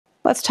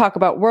Let's talk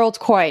about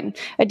Worldcoin,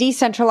 a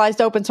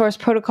decentralized open source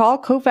protocol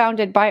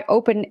co-founded by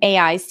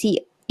OpenAI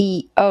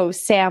CEO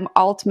Sam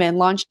Altman,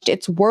 launched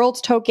its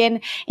World token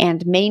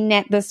and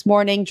Mainnet this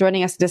morning.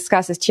 Joining us to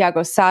discuss is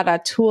Tiago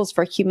Sada, Tools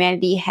for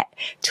Humanity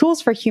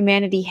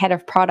head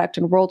of product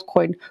and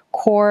Worldcoin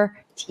core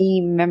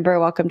team member.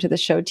 Welcome to the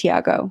show,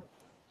 Tiago.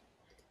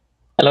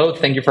 Hello,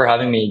 thank you for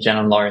having me, Jen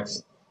and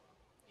Lawrence.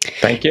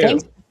 Thank you.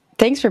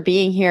 Thanks for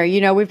being here. You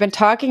know, we've been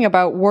talking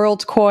about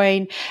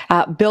Worldcoin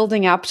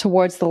building up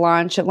towards the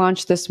launch. It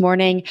launched this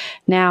morning.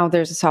 Now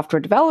there's a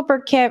software developer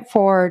kit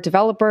for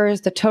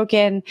developers. The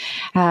token,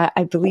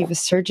 I believe,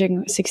 is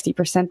surging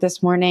 60%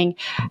 this morning.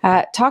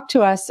 Talk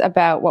to us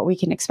about what we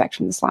can expect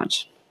from this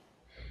launch.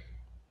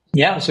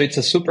 Yeah, so it's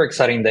a super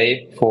exciting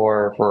day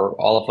for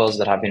all of us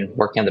that have been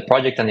working on the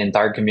project and the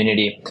entire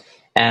community.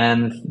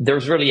 And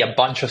there's really a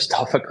bunch of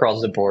stuff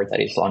across the board that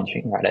is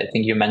launching, right? I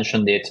think you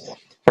mentioned it.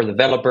 For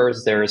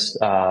developers, there's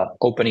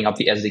opening up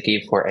the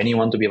SDK for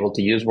anyone to be able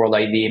to use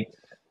WorldID.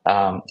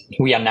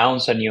 We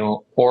announced a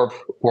new Orb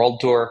World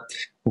Tour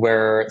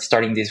where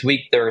starting this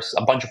week, there's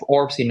a bunch of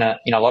orbs in a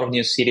lot of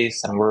new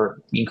cities, and we're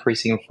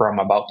increasing from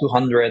about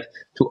 200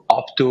 to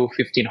up to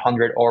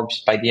 1,500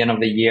 orbs by the end of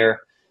the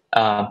year.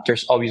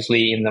 There's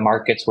obviously in the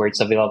markets where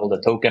it's available,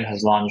 the token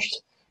has launched.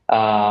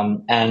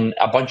 And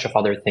a bunch of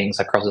other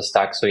things across the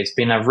stack. So it's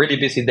been a really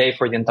busy day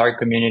for the entire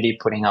community,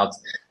 putting out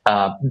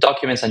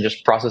documents and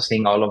just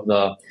processing all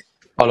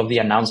of the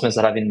announcements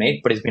that have been made.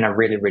 But it's been a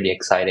really, really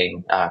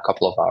exciting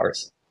couple of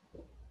hours.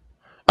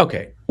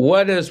 Okay,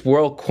 what does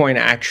Worldcoin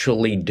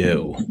actually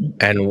do,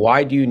 and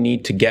why do you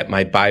need to get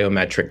my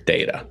biometric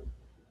data?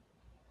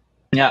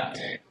 Yeah,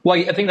 well,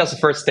 I think that's the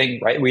first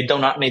thing, right? We do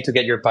not need to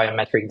get your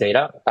biometric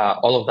data.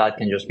 All of that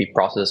can just be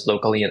processed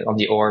locally on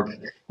the orb,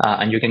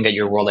 and you can get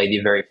your World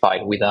ID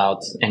verified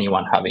without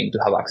anyone having to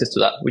have access to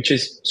that, which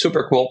is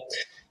super cool.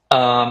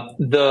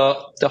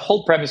 The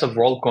whole premise of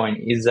Worldcoin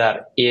is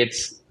that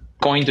it's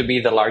going to be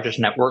the largest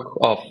network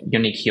of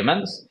unique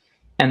humans.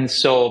 And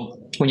so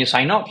when you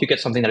sign up, you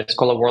get something that is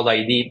called a World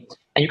ID.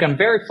 And you can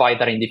verify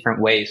that in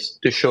different ways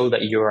to show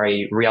that you're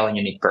a real and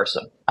unique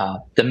person.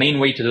 The main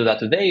way to do that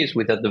today is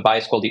with a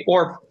device called the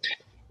Orb.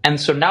 And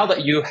so now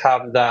that you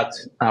have that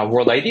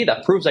World ID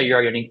that proves that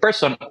you're a unique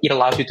person, it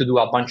allows you to do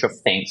a bunch of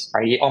things,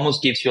 right? It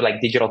almost gives you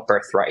like digital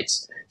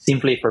birthrights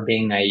simply for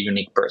being a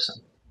unique person.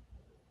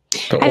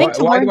 But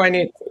why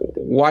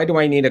do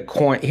I need a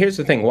coin? Here's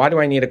the thing. Why do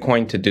I need a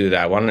coin to do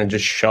that? Why don't I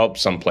just show up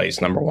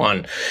someplace, number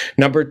one?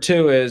 Number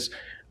two is,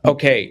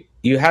 okay,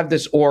 you have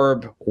this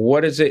orb.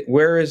 What is it?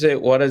 Where is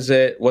it? What is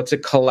it? What's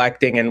it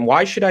collecting? And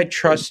why should I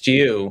trust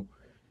you?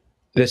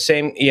 The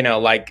same,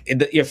 like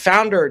your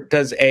founder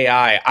does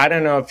AI. I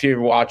don't know if you're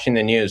watching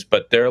the news,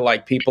 but there are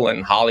like people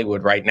in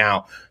Hollywood right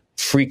now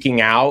freaking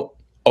out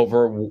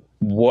over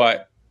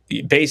what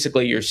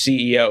basically your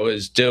CEO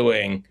is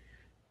doing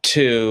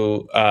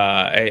to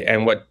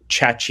and what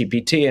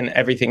ChatGPT and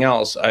everything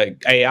else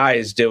AI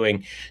is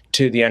doing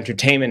to the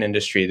entertainment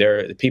industry. There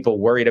are people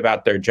worried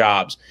about their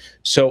jobs.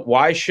 So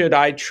why should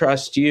I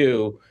trust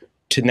you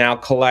to now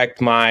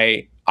collect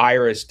my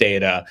iris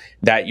data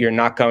that you're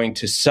not going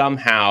to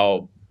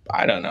somehow,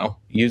 I don't know,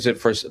 use it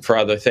for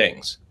other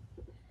things?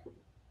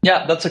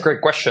 Yeah, that's a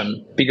great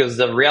question, because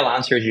the real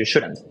answer is you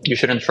shouldn't. You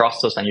shouldn't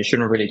trust us, and you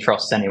shouldn't really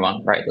trust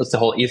anyone, right? That's the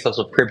whole ethos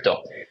of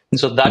crypto. And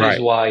so that is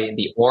why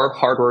the Orb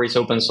hardware is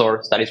open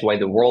source. That is why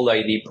the World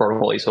ID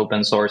protocol is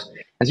open source.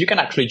 And you can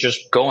actually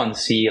just go and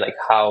see like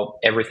how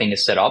everything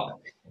is set up.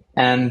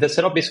 And the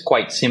setup is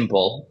quite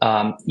simple.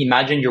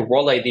 Imagine your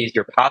World ID is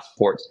your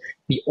passport.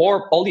 The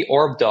Orb, all the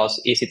Orb does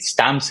is it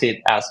stamps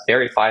it as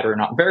verified or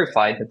not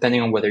verified,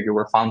 depending on whether you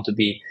were found to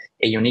be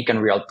a unique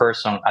and real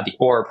person at the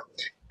Orb.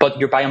 But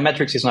your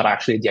biometrics is not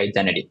actually the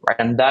identity, right?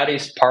 And that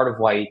is part of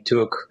why it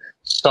took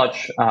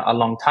such a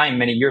long time,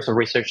 many years of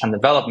research and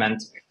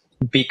development,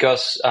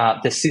 because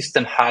the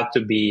system had to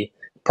be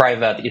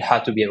private. It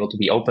had to be able to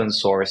be open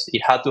source.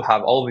 It had to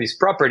have all of these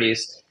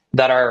properties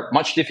that are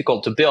much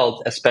difficult to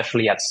build,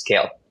 especially at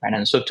scale. Right?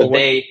 And so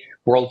today,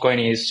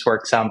 Worldcoin is, for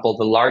example,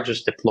 the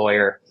largest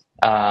deployer,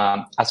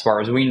 as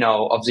far as we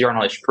know, of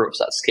zero-knowledge proofs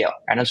at scale.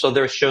 Right? And so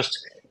there's just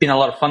been a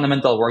lot of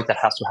fundamental work that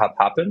has to have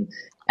happened.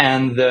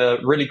 And the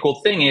really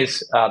cool thing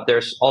is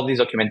there's all these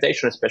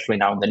documentation, especially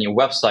now in the new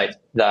website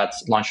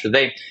that's launched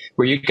today,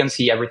 where you can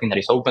see everything that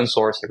is open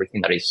source,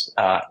 everything that is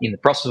in the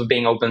process of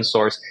being open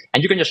source.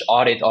 And you can just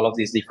audit all of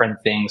these different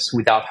things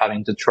without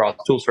having to trust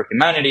Tools for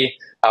Humanity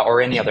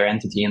or any other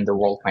entity in the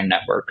Worldcoin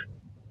network.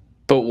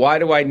 But why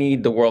do I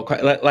need the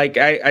Worldcoin? Like,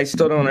 I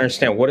still don't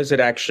understand. What does it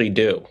actually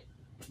do?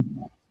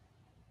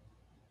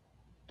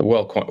 The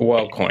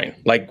Worldcoin.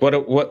 Like, what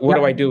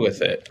do I do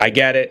with it? I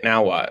get it.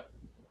 Now what?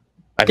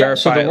 So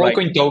the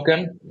Worldcoin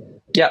token,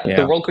 the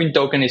Worldcoin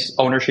token is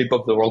ownership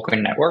of the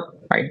Worldcoin network,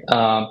 right?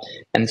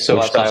 And so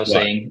as I was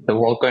saying, the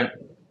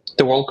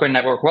Worldcoin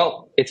network,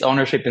 well, it's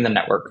ownership in the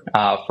network.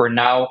 For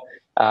now,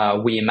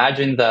 we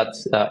imagine that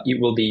it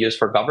will be used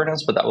for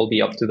governance, but that will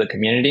be up to the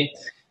community.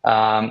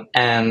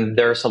 And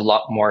there's a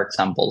lot more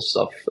examples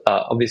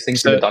of these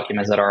things in the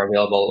documents that are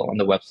available on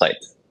the website.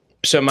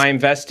 So am I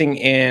investing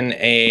in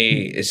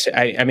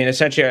I mean,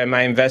 essentially, am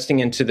I investing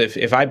into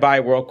if I buy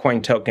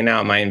Worldcoin token now,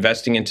 am I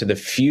investing into the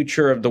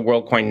future of the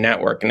Worldcoin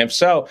network? And if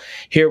so,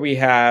 here we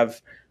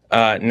have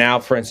now,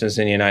 for instance,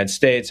 in the United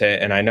States,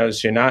 and I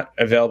notice you're not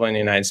available in the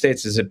United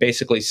States, is it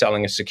basically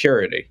selling a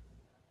security?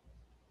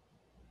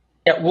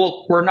 Yeah,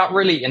 well, we're not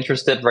really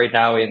interested right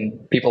now in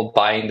people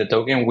buying the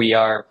token. We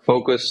are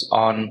focused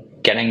on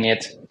getting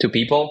it to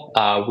people.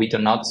 We do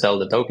not sell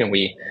the token.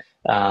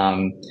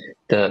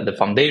 The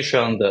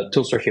foundation, the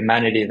Tools for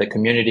Humanity, the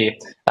community,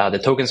 the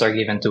tokens are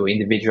given to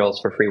individuals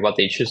for free. What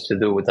they choose to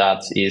do with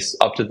that is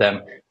up to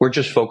them. We're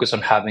just focused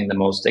on having the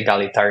most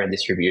egalitarian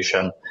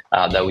distribution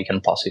that we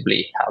can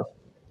possibly have.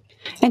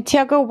 And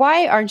Tiago,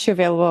 why aren't you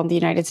available in the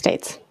United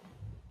States?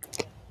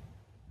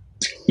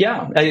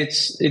 Yeah,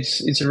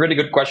 it's a really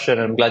good question.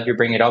 I'm glad you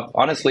bring it up.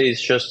 Honestly,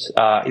 it's just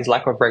it's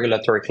lack of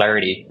regulatory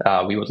clarity.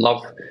 We would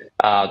love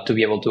to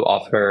be able to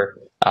offer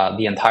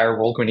the entire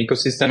Worldcoin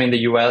ecosystem in the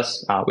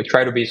US. We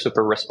try to be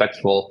super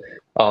respectful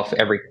of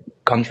every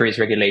country's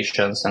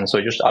regulations. And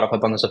so just out of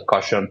abundance of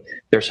caution,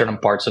 there are certain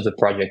parts of the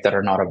project that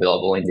are not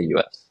available in the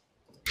US.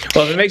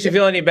 Well, if it makes you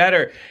feel any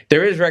better,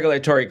 there is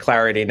regulatory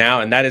clarity now,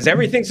 and that is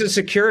everything's a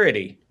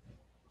security.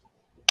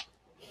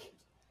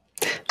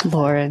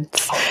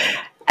 Lawrence.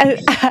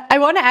 I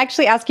want to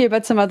actually ask you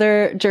about some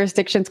other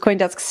jurisdictions.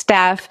 CoinDesk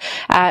staff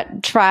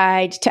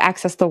tried to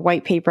access the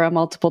white paper on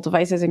multiple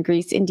devices in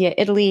Greece, India,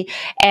 Italy,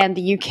 and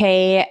the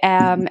UK,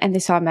 and they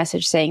saw a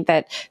message saying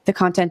that the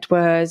content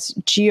was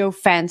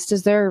geo-fenced.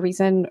 Is there a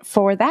reason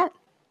for that?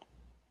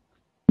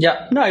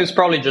 Yeah, no, it was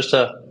probably just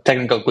a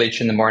technical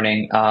glitch in the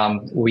morning.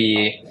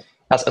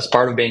 As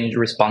part of being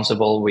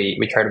responsible,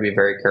 we try to be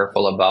very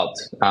careful about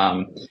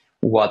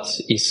what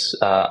is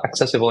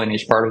accessible in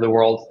each part of the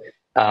world.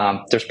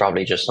 There's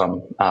probably just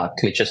some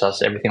glitches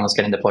as everything was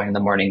getting deployed in the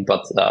morning,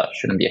 but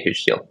shouldn't be a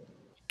huge deal.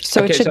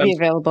 So it should be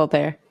available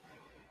there.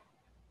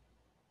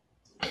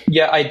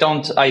 Yeah, I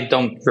don't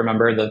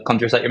remember the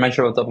countries that you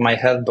mentioned off the top of my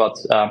head, but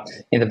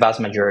in the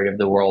vast majority of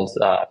the world,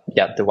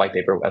 the white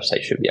paper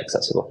website should be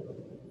accessible.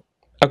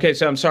 Okay,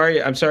 so I'm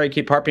sorry I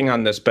keep harping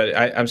on this, but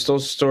I'm still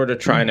sort of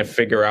trying to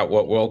figure out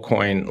what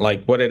Worldcoin,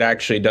 like what it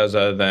actually does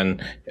other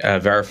than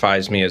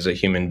verifies me as a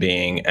human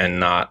being and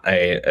not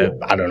I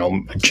don't know,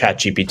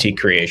 ChatGPT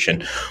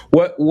creation.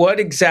 What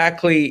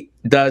exactly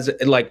does,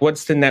 like,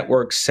 what's the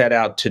network set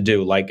out to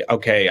do? Like,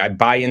 okay, I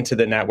buy into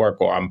the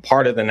network or I'm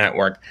part of the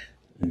network,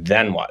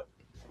 then what?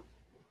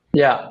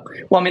 Yeah,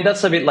 well, I mean,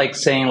 that's a bit like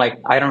saying, like,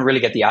 I don't really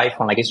get the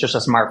iPhone. Like, it's just a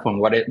smarphone.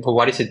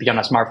 What is it beyond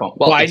a smarphone?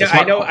 Well, I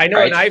know,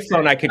 right? An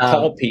iPhone. I could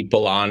call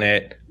people on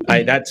it.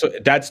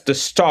 That's the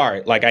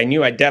start. Like, I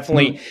knew I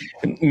definitely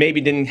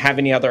maybe didn't have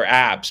any other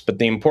apps, but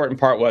the important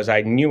part was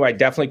I knew I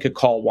definitely could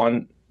call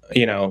one.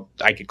 You know,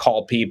 I could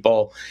call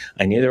people.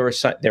 I knew there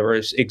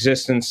was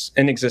existence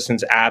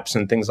apps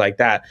and things like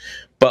that.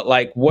 But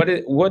like,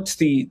 what's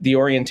the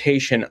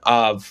orientation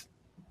of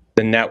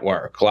the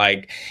network?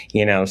 Like,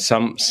 you know,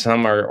 some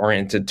are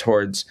oriented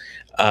towards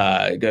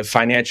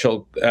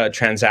financial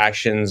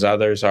transactions,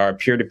 others are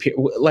peer-to-peer.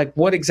 Like,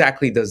 what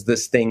exactly does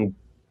this thing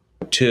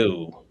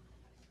do?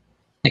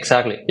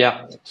 Exactly,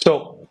 yeah.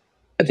 So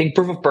I think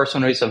proof of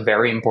person is a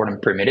very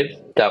important primitive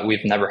that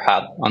we've never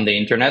had on the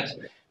internet.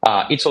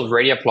 It's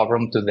already a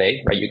problem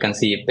today, right? You can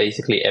see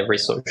basically every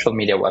social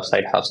media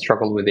website has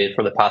struggled with it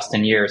for the past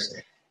 10 years.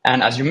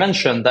 And as you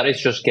mentioned, that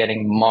is just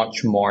getting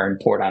much more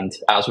important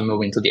as we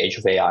move into the age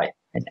of AI.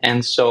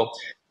 And so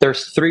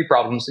there's three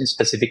problems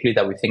specifically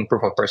that we think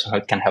proof of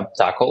personhood can help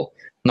tackle.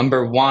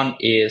 Number one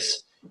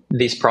is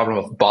this problem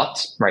of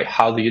bots, right?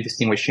 How do you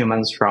distinguish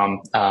humans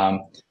from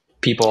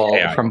people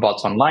from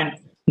bots online?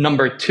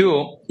 Number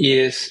two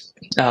is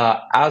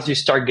as you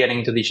start getting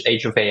into this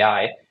age of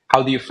AI,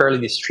 how do you fairly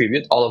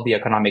distribute all of the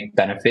economic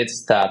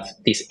benefits that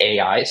these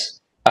AIs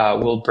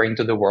will bring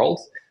to the world?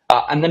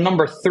 And then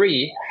number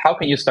three, how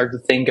can you start to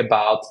think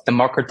about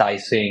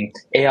democratizing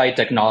AI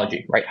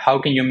technology, right? How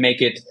can you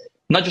make it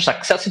not just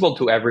accessible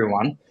to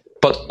everyone,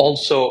 but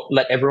also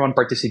let everyone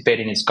participate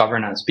in its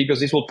governance? Because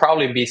these will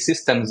probably be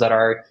systems that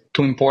are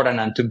too important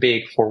and too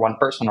big for one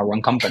person or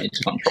one company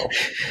to control.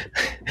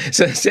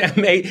 So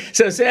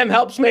Sam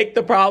helps make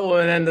the problem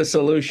and then the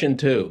solution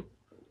too.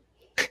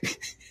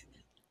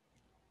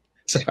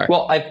 Sorry.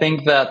 Well, I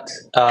think that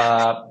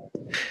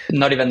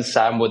not even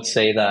Sam would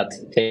say that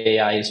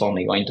AI is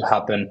only going to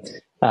happen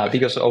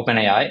because of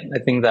OpenAI. I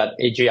think that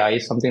AGI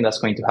is something that's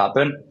going to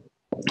happen,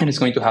 and it's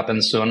going to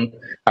happen soon,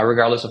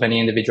 regardless of any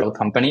individual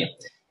company.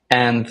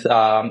 And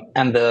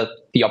the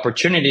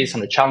opportunities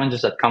and the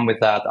challenges that come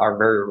with that are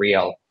very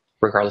real,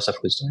 regardless of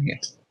who's doing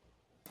it.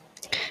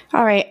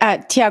 All right.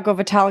 Tiago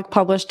Vitalik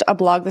published a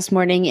blog this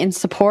morning in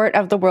support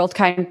of the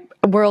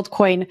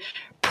Worldcoin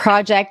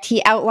project.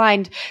 He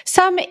outlined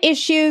some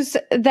issues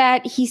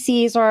that he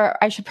sees, or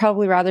I should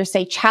probably rather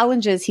say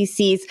challenges he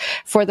sees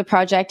for the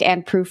project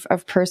and proof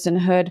of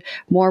personhood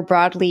more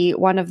broadly.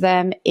 One of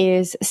them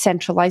is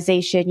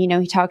centralization.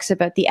 He talks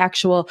about the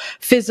actual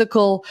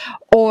physical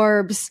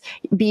orbs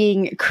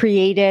being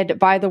created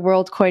by the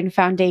Worldcoin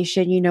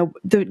Foundation.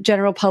 The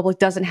general public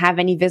doesn't have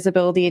any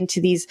visibility into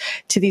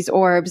these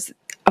orbs.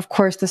 Of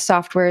course, the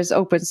software is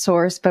open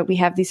source, but we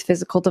have these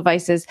physical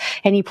devices.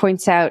 And he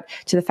points out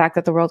to the fact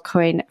that the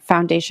Worldcoin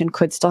Foundation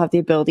could still have the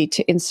ability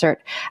to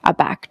insert a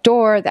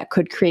backdoor that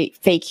could create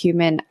fake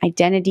human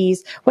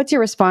identities. What's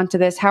your response to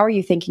this? How are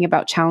you thinking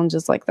about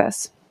challenges like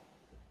this?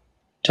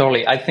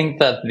 Totally. I think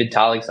that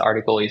Vitalik's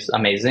article is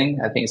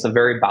amazing. I think it's a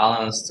very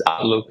balanced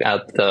outlook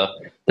at the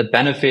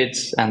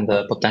benefits and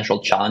the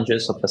potential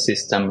challenges of a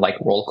system like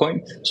Worldcoin.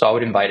 So I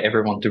would invite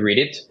everyone to read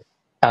it.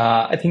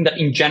 I think that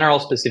in general,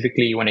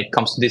 specifically when it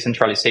comes to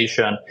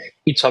decentralization,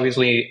 it's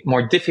obviously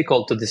more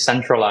difficult to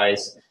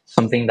decentralize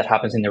something that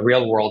happens in the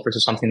real world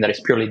versus something that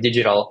is purely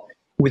digital.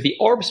 With the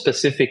orb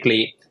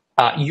specifically,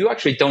 you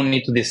actually don't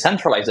need to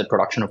decentralize the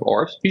production of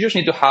orbs. You just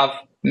need to have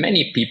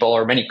many people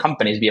or many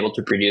companies be able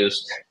to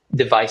produce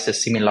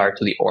devices similar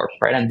to the orb,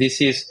 right? And this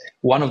is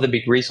one of the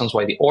big reasons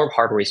why the orb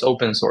hardware is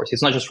open source.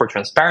 It's not just for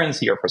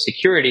transparency or for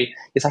security.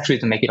 It's actually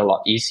to make it a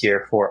lot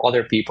easier for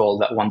other people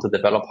that want to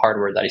develop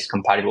hardware that is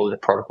compatible with the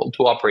protocol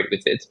to operate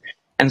with it.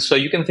 And so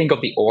you can think of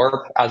the orb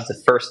as the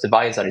first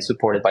device that is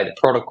supported by the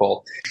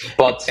protocol.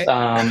 But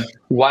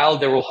while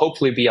there will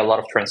hopefully be a lot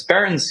of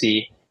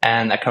transparency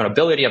and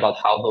accountability about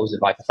how those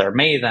devices are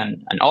made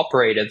and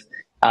operated,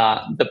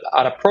 at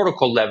a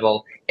protocol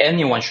level,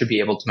 anyone should be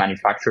able to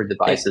manufacture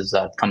devices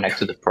that connect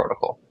to the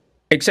protocol.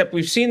 Except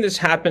we've seen this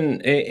happen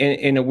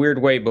in a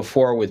weird way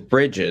before with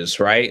bridges,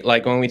 right?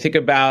 Like when we think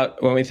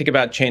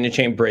about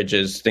chain-to-chain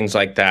bridges, things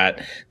like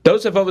that,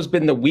 those have always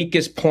been the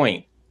weakest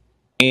point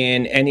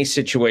in any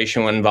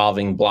situation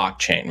involving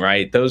blockchain,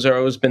 right? Those are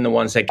always been the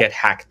ones that get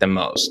hacked the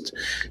most.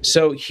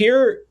 So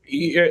here,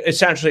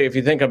 essentially, if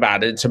you think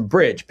about it, it's a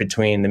bridge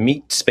between the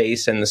meat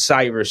space and the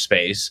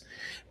cyberspace.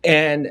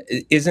 And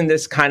isn't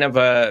this kind of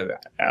a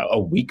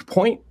weak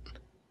point?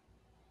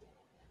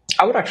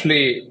 I would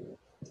actually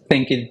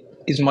think it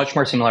is much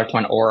more similar to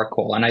an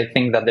oracle. And I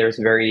think that there's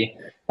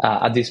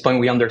at this point,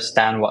 we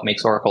understand what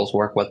makes oracles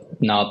work, what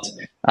not.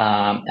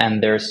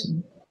 And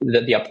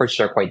the approaches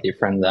are quite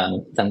different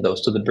than those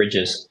to the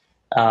bridges.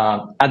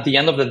 At the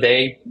end of the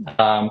day,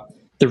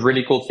 the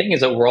really cool thing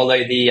is that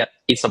WorldID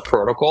is a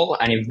protocol.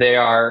 And if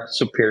there are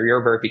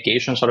superior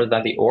verifications other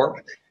than the orb,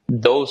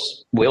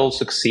 those will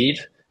succeed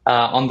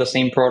on the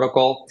same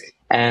protocol.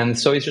 And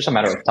so it's just a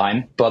matter of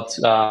time. But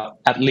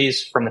at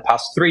least from the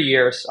past 3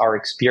 years, our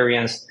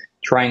experience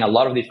trying a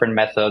lot of different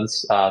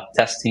methods,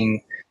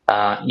 testing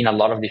in a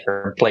lot of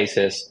different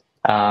places,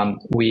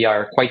 we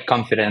are quite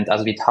confident,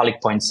 as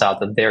Vitalik points out,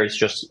 that there is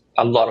just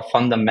a lot of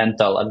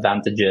fundamental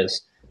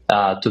advantages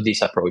to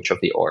this approach of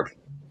the orb.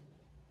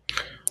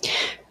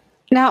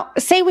 Now,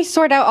 say we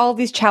sort out all of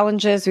these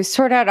challenges, we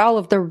sort out all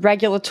of the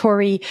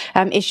regulatory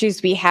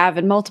issues we have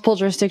in multiple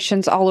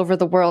jurisdictions all over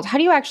the world. How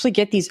do you actually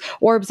get these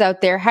orbs out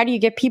there? How do you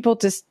get people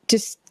to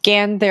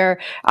scan their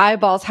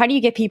eyeballs? How do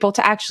you get people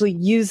to actually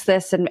use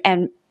this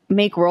and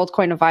make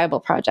Worldcoin a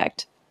viable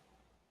project?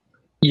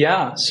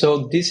 Yeah,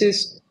 so this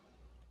is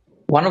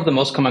one of the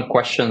most common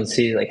questions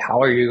is like,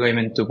 how are you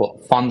going to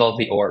fund all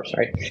the orbs,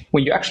 right?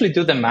 When you actually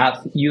do the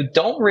math, you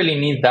don't really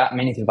need that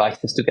many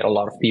devices to get a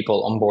lot of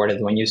people onboarded.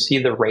 When you see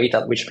the rate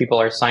at which people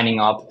are signing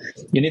up,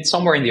 you need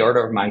somewhere in the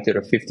order of magnitude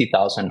of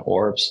 50,000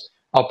 orbs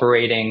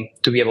operating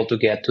to be able to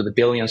get to the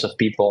billions of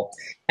people.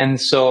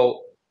 And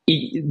so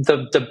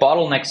the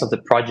bottlenecks of the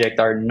project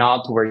are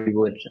not where you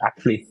would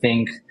actually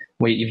think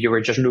if you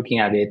were just looking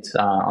at it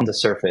on the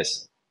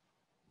surface.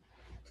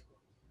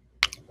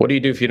 What do you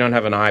do if you don't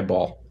have an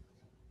eyeball?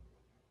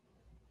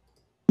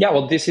 Yeah,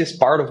 well, this is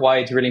part of why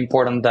it's really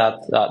important that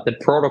the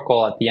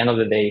protocol at the end of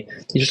the day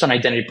is just an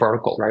identity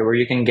protocol, right? Where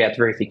you can get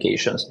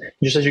verifications.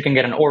 Just as you can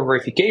get an OR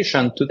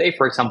verification today,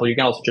 for example, you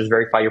can also just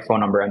verify your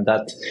phone number, and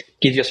that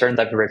gives you a certain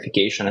type of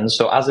verification. And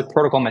so as the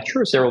protocol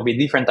matures, there will be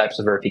different types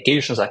of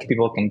verifications that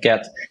people can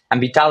get.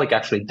 And Vitalik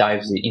actually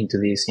dives into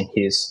this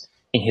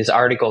in his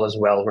article as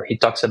well, where he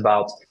talks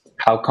about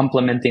how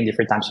complementing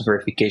different types of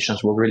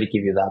verifications will really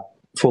give you that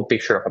full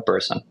picture of a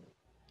person.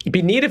 It'd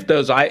be neat if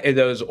those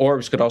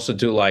orbs could also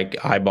do like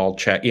eyeball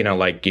check,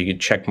 like you could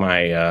check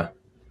my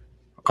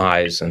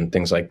eyes and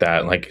things like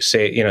that. Like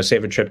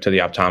save a trip to the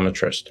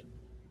optometrist.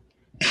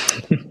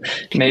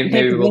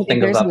 maybe we'll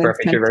think of that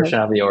perfect version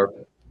of the orb.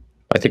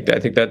 I think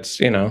that's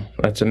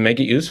that's to make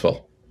it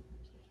useful.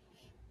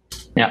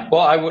 Yeah,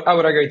 well, I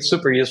would argue it's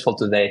super useful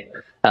today.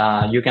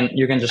 You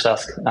can just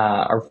ask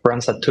our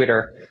friends at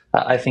Twitter.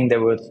 I think they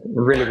would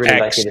really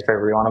like it if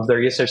every one of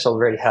their users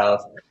already have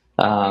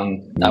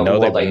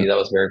World ID that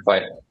was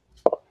verified.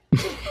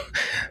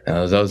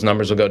 Those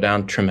numbers will go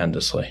down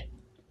tremendously.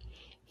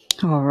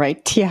 All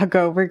right,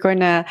 Tiago, we're going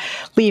to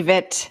leave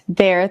it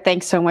there.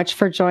 Thanks so much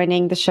for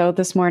joining the show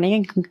this morning,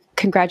 and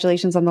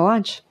congratulations on the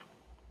launch.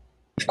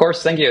 Of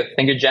course, thank you.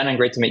 Thank you, Jen, and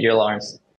great to meet you, Lawrence.